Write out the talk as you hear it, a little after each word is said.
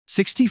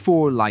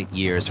64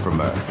 light-years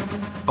from Earth,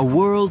 a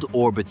world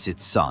orbits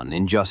its sun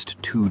in just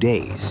 2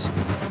 days.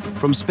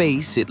 From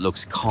space, it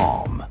looks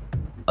calm,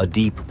 a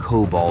deep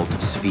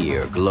cobalt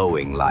sphere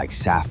glowing like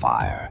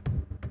sapphire.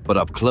 But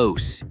up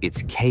close,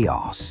 it's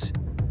chaos.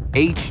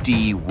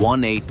 HD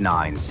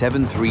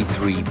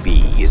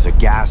 189733b is a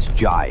gas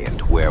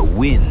giant where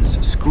winds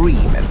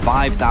scream at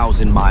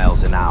 5,000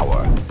 miles an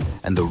hour,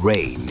 and the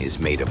rain is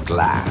made of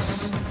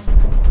glass.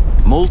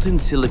 Molten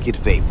silicate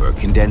vapor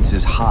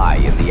condenses high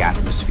in the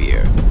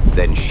atmosphere,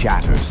 then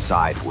shatters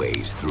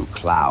sideways through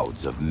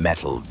clouds of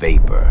metal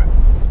vapor.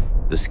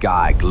 The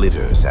sky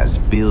glitters as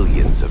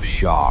billions of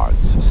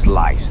shards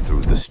slice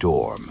through the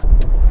storm.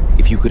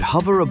 If you could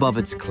hover above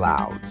its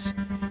clouds,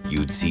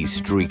 you'd see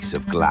streaks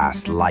of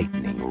glass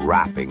lightning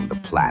wrapping the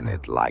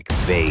planet like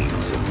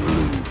veins of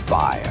blue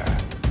fire.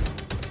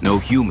 No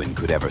human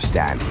could ever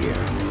stand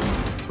here.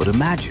 But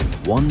imagine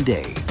one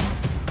day,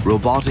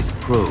 robotic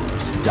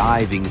probes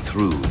diving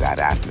through that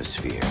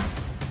atmosphere,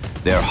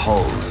 their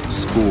hulls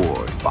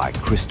scored by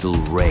crystal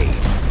rain,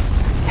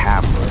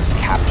 cameras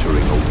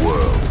capturing a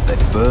world that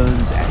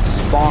burns and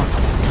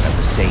sparkles at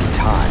the same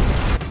time.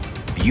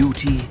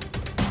 Beauty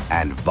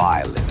and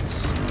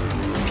violence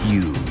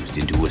fused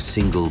into a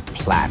single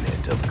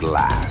planet of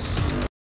glass.